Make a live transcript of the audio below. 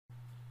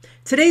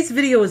Today's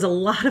video is a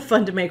lot of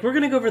fun to make. We're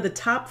going to go over the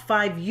top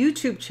 5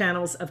 YouTube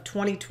channels of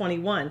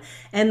 2021.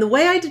 And the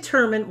way I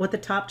determined what the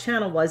top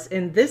channel was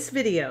in this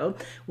video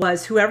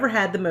was whoever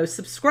had the most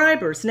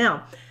subscribers.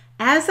 Now,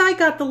 as I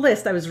got the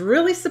list, I was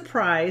really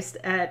surprised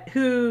at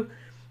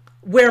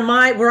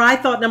where I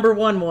thought number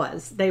one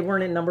was. They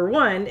weren't in number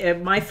one. One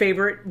of my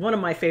favorite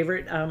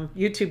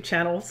YouTube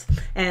channels,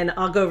 and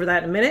I'll go over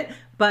that in a minute.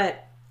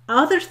 But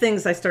other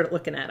things I started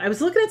looking at. I was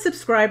looking at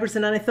subscribers,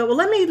 and then I thought, well,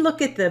 let me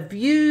look at the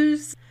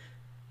views.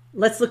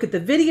 Let's look at the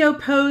video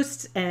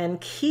posts and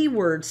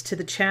keywords to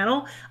the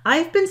channel.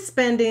 I've been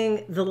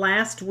spending the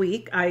last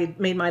week, I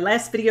made my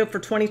last video for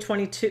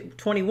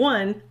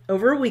 2021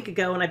 over a week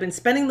ago, and I've been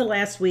spending the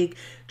last week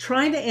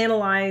trying to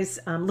analyze,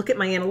 look at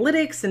my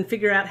analytics and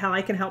figure out how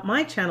I can help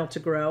my channel to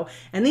grow.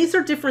 And these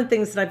are different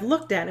things that I've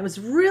looked at. And it was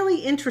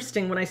really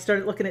interesting when I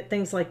started looking at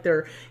things like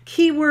their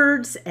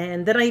keywords,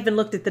 and then I even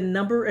looked at the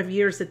number of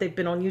years that they've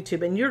been on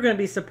YouTube, and you're going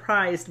to be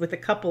surprised with a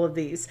couple of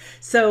these.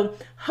 So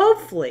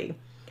hopefully,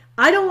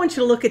 I don't want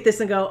you to look at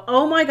this and go,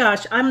 oh my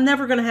gosh, I'm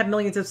never going to have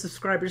millions of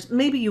subscribers.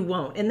 Maybe you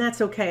won't, and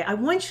that's okay. I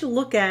want you to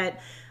look at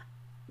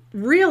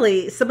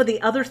really some of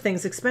the other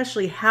things,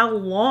 especially how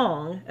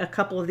long a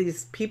couple of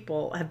these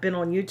people have been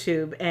on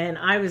YouTube. And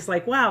I was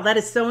like, wow, that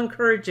is so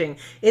encouraging.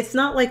 It's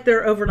not like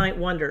they're overnight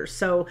wonders.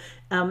 So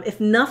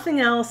if nothing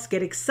else,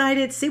 get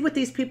excited, see what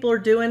these people are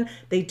doing.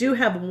 They do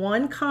have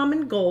one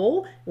common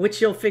goal,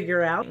 which you'll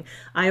figure out.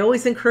 I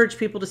always encourage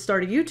people to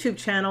start a YouTube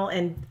channel,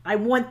 and I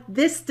want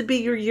this to be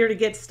your year to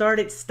get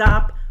started.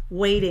 Stop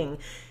waiting.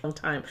 All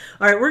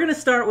right, we're going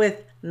to start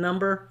with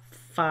number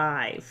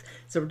 5.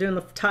 So we're doing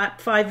the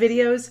top 5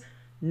 videos.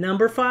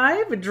 Number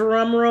 5,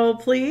 drum roll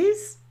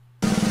please.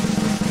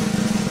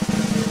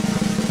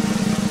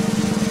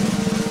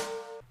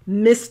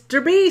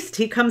 Mr. Beast,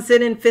 he comes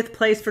in 5th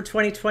place for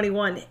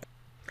 2021.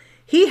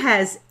 He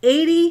has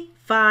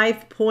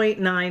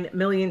 85.9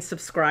 million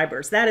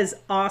subscribers. That is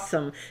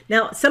awesome.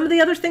 Now, some of the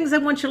other things I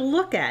want you to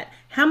look at.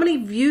 How many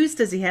views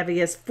does he have? He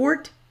has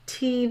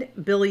 14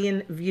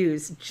 billion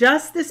views.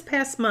 Just this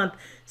past month,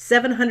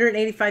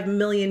 785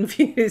 million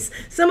views.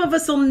 Some of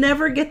us will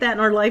never get that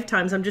in our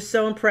lifetimes. I'm just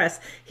so impressed.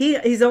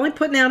 He's only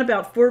putting out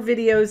about 4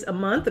 videos a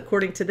month,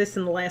 according to this,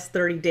 in the last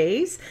 30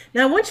 days.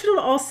 Now, I want you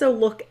to also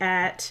look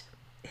at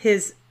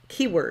his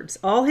keywords.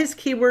 All his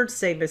keywords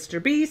say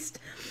Mr. Beast,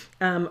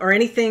 or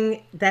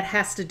anything that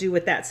has to do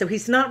with that. So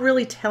he's not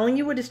really telling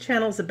you what his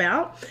channel's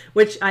about,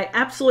 which I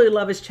absolutely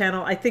love his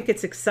channel. I think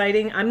it's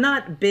exciting. I'm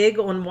not big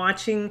on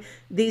watching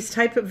these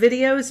type of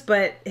videos,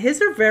 but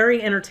his are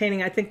very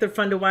entertaining. I think they're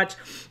fun to watch.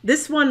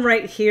 This one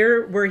right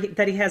here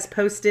that he has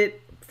posted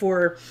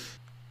for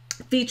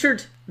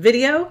featured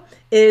video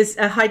is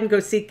a hide and go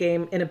seek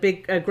game in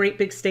a great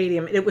big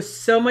stadium. It was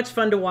so much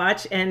fun to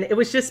watch, and it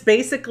was just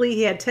basically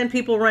he had 10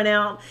 people run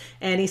out,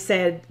 and he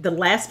said the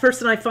last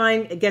person I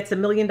find gets $1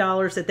 million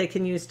that they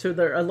can use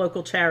to a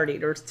local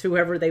charity or to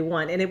whoever they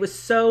want. And it was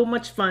so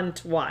much fun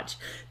to watch.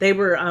 They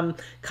were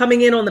coming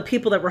in on the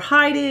people that were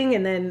hiding,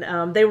 and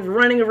then they were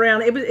running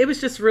around. It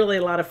was just really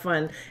a lot of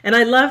fun. And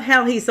I love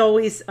how he's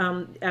always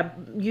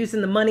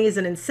using the money as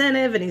an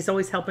incentive, and he's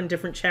always helping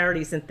different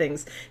charities and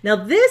things. Now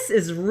this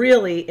is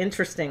really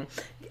interesting.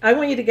 I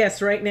want you to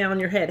guess right now in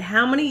your head,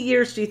 how many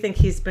years do you think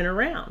he's been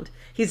around?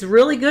 He's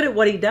really good at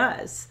what he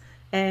does.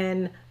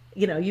 And,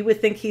 you know, you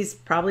would think he's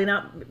probably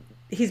not,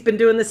 he's been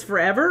doing this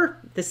forever.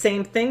 The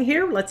same thing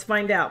here. Let's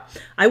find out.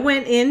 I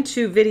went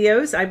into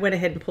videos. I went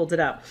ahead and pulled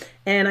it up.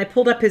 And I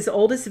pulled up his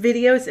oldest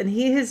videos, and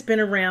he has been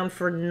around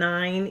for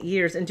 9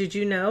 years. And did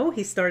you know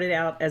he started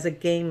out as a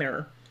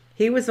gamer?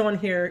 He was on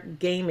here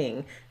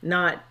gaming,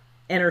 not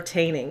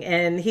entertaining.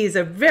 And he's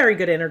a very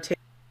good entertainer.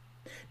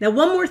 Now,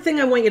 one more thing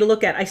I want you to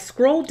look at. I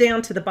scrolled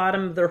down to the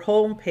bottom of their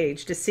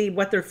homepage to see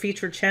what their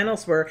featured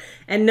channels were.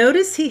 And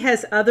notice he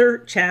has other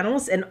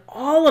channels, and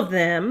all of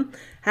them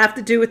have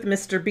to do with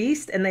Mr.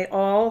 Beast, and they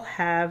all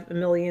have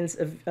millions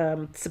of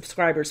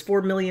subscribers,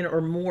 4 million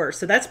or more.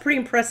 So that's pretty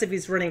impressive.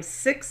 He's running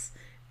 6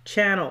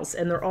 channels,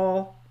 and they're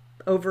all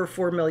over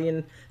 4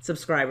 million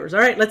subscribers.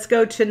 All right, let's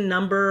go to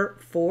number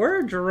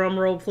 4. Drum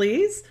roll,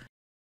 please.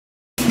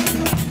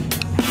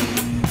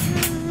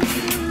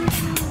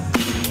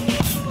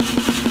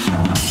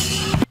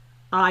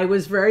 I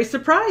was very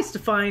surprised to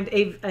find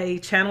a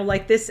channel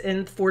like this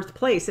in 4th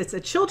place. It's a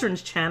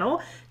children's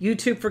channel,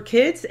 YouTube for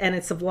Kids, and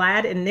it's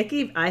Vlad and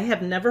Nikki. I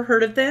have never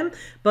heard of them,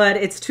 but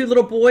it's 2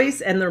 little boys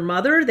and their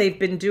mother. They've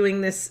been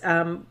doing this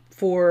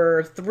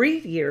for 3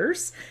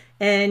 years,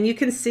 and you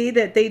can see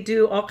that they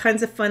do all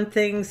kinds of fun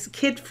things,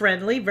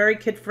 kid-friendly,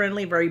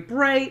 very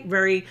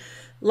bright,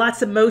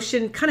 lots of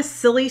motion, kind of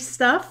silly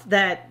stuff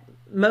that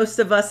most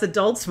of us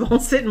adults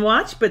won't sit and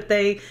watch, but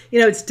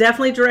it's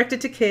definitely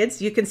directed to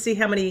kids. You can see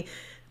how many,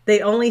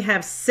 they only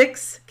have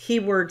 6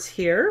 keywords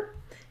here,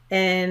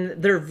 and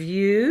their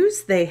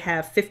views, they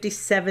have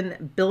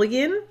 57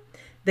 billion.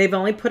 They've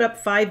only put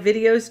up 5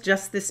 videos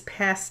just this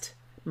past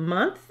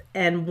month,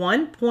 and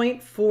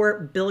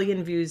 1.4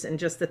 billion views in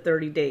just the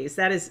 30 days.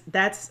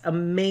 That's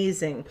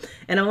amazing.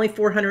 And only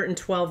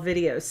 412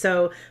 videos.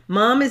 So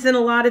mom is in a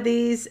lot of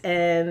these,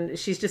 and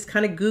she's just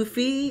kind of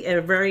goofy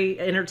and very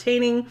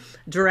entertaining,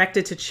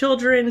 directed to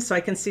children. So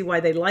I can see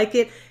why they like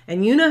it.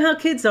 And you know how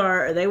kids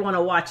are, they want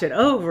to watch it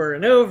over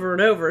and over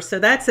and over. So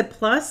that's a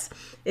plus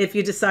if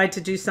you decide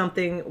to do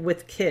something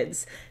with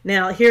kids.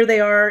 Now here they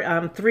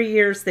are, 3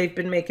 years they've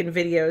been making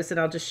videos, and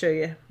I'll just show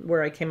you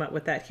where I came up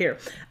with that here.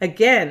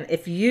 Again,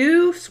 if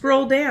you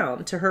scroll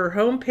down to her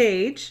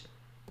homepage,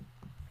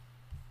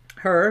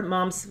 her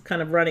mom's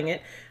kind of running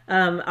it,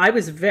 I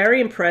was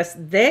very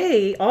impressed.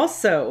 They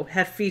also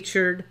have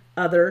featured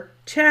other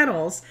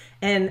channels,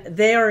 and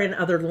they are in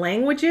other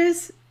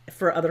languages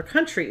for other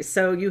countries.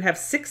 So you have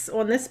 6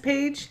 on this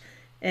page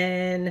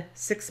and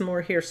 6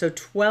 more here. So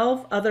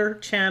 12 other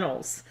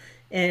channels,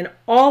 and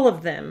all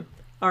of them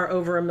are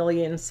over 1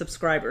 million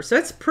subscribers. So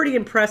it's pretty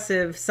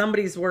impressive.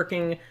 Somebody's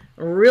working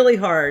really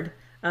hard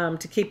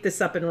to keep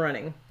this up and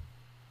running.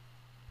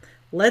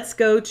 Let's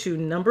go to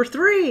number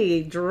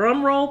 3.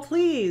 Drum roll,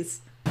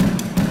 please.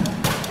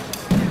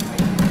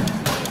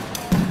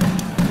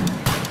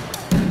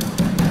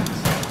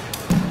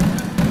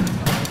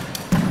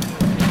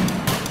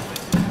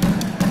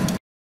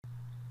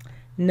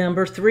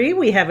 Number 3,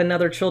 we have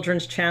another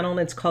children's channel, and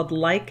it's called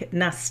Like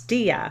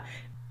Nastia.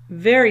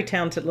 Very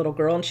talented little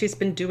girl, and she's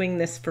been doing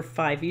this for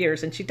 5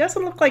 years, and she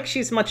doesn't look like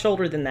she's much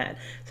older than that.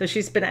 So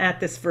she's been at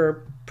this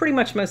for pretty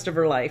much most of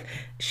her life.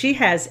 She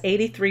has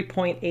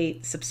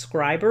 83.8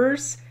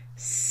 subscribers,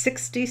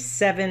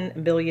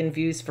 67 billion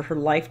views for her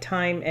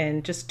lifetime,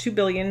 and just 2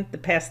 billion the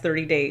past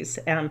 30 days.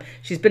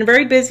 She's been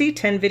very busy,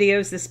 10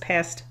 videos this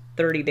past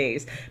 30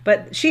 days,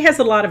 but she has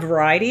a lot of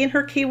variety in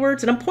her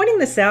keywords. And I'm pointing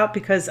this out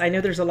because I know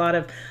there's a lot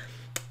of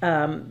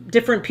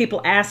different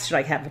people ask, should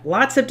I have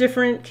lots of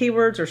different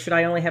keywords or should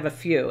I only have a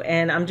few?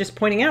 And I'm just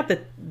pointing out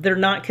that they're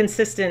not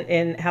consistent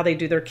in how they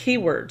do their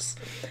keywords.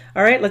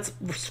 All right, let's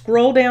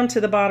scroll down to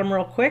the bottom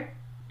real quick,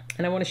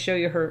 and I want to show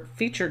you her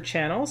featured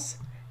channels.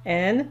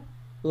 And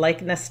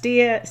like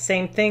Nastia,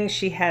 same thing.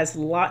 She has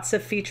lots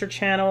of featured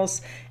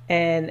channels,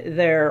 and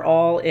they're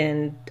all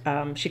in,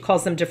 she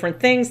calls them different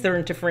things. They're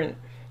in different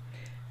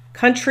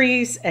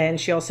countries,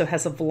 and she also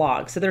has a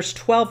vlog. So there's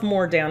 12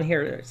 more down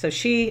here. So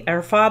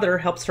her father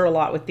helps her a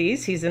lot with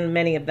these. He's in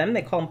many of them.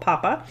 They call him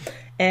Papa,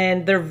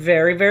 and they're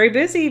very, very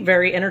busy,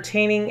 very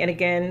entertaining, and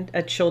again,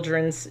 a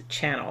children's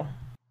channel.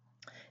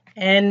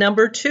 And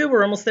number 2,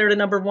 we're almost there to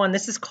number 1.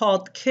 This is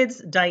called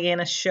Kids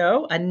Diana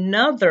Show,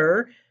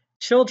 another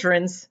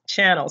children's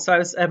channel. So I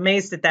was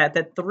amazed at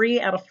that 3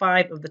 out of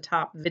 5 of the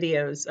top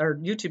videos or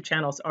YouTube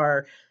channels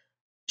are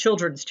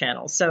children's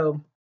channels.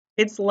 So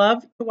kids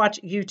love to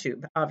watch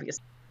YouTube,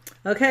 obviously.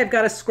 Okay, I've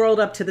got it scrolled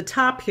up to the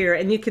top here,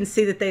 and you can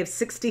see that they have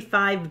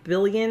 65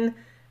 billion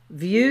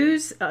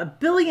views, a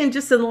billion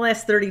just in the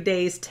last 30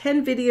 days,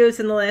 10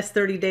 videos in the last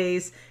 30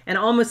 days, and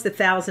almost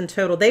 1,000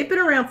 total. They've been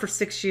around for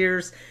 6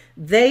 years.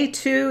 They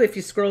too, if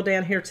you scroll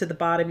down here to the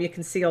bottom, you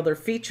can see all their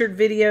featured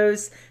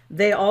videos.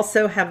 They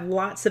also have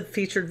lots of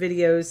featured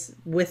videos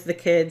with the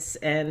kids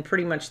and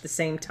pretty much the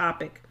same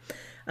topic.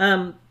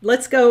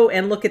 Let's go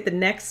and look at the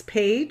next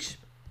page,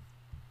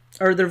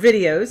 or their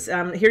videos.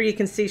 Here you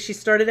can see she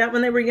started out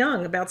when they were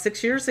young, about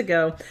 6 years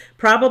ago.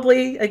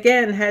 Probably,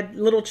 again, had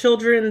little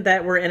children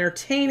that were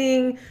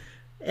entertaining,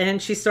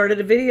 and she started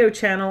a video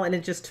channel, and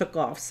it just took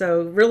off.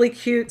 So really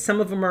cute. Some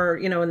of them are,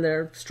 you know, in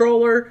their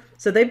stroller.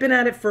 So they've been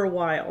at it for a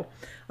while.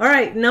 All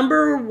right,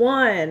 number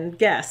 1,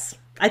 guess.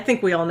 I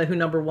think we all know who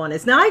number 1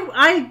 is. Now,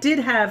 I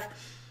did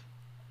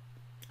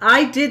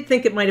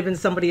think it might have been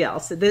somebody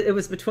else. It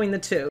was between the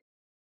 2.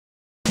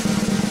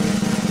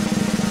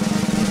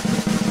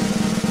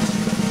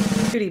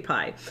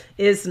 PewDiePie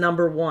is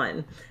number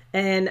 1,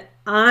 and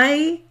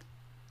I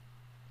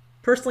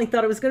personally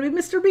thought it was going to be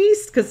Mr.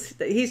 Beast because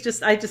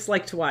I just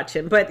like to watch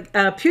him. But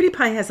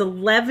PewDiePie has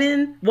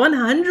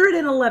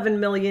 111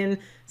 million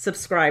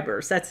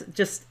subscribers. That's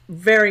just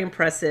very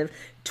impressive.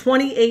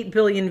 28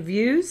 billion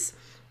views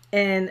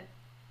and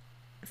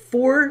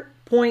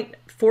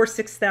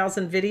 4.46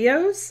 thousand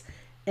videos,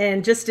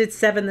 and just did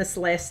 7 this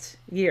last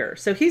year.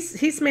 So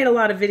he's made a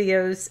lot of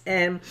videos,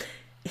 and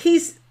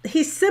he's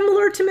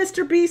similar to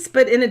Mr. Beast,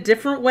 but in a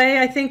different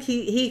way. I think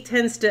he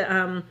tends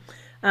to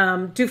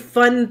do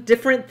fun,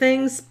 different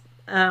things,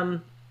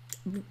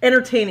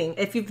 entertaining.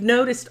 If you've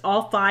noticed,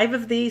 all 5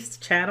 of these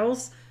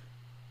channels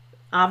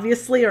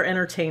obviously are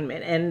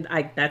entertainment, and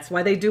that's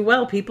why they do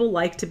well. People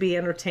like to be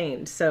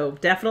entertained. So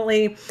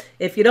definitely,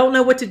 if you don't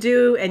know what to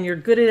do and you're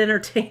good at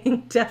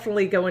entertaining,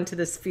 definitely go into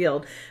this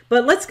field.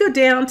 But let's go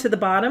down to the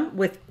bottom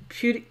with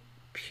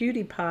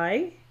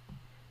PewDiePie.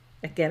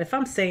 Again, if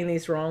I'm saying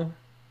these wrong,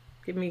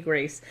 give me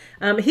grace.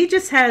 He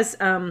just has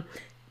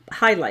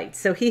highlights.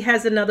 So he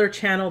has another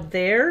channel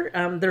there.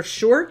 They're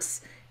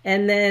shorts,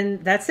 and then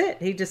that's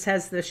it. He just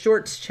has the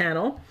shorts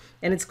channel.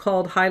 and it's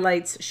called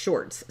Highlights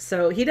Shorts.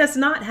 So he does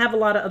not have a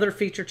lot of other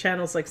feature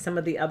channels like some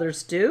of the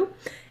others do.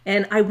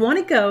 And I want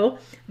to go,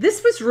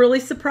 this was really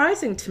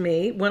surprising to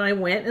me when I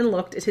went and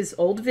looked at his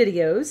old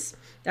videos.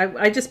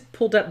 I just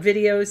pulled up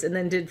videos and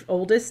then did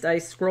oldest. I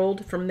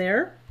scrolled from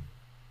there.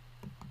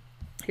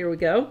 Here we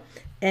go.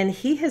 And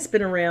he has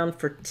been around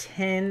for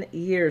 10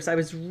 years. I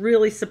was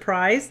really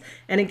surprised.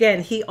 And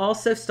again, he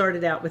also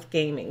started out with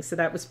gaming. So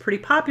that was pretty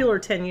popular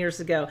 10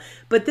 years ago.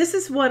 But this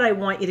is what I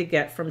want you to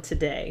get from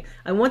today.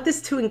 I want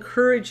this to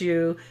encourage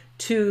you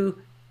to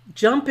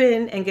jump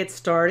in and get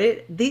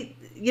started.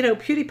 You know,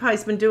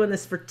 PewDiePie's been doing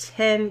this for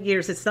 10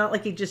 years. It's not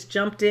like he just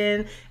jumped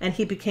in and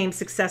he became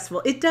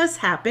successful. It does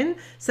happen.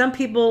 Some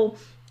people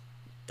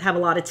have a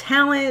lot of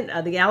talent.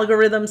 The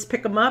algorithms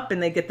pick them up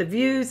and they get the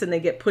views and they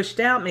get pushed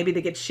out. Maybe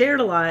they get shared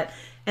a lot,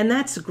 and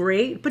that's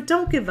great, but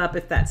don't give up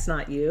if that's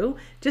not you.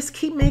 Just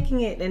keep making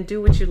it and do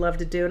what you love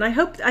to do. And I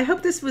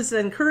hope this was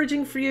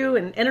encouraging for you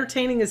and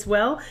entertaining as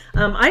well.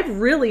 I've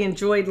really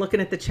enjoyed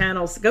looking at the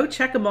channels. Go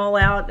check them all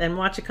out and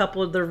watch a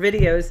couple of their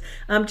videos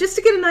just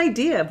to get an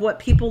idea of what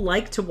people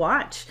like to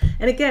watch.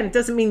 And again, it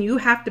doesn't mean you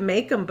have to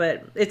make them,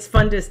 but it's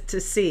fun to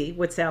see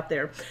what's out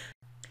there.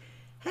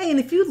 Hey,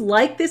 and if you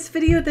like this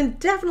video, then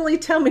definitely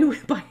tell me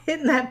by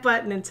hitting that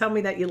button and tell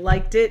me that you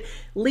liked it.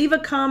 Leave a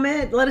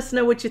comment. Let us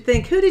know what you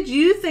think. Who did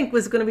you think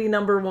was going to be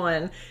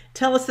 #1?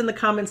 Tell us in the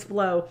comments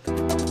below.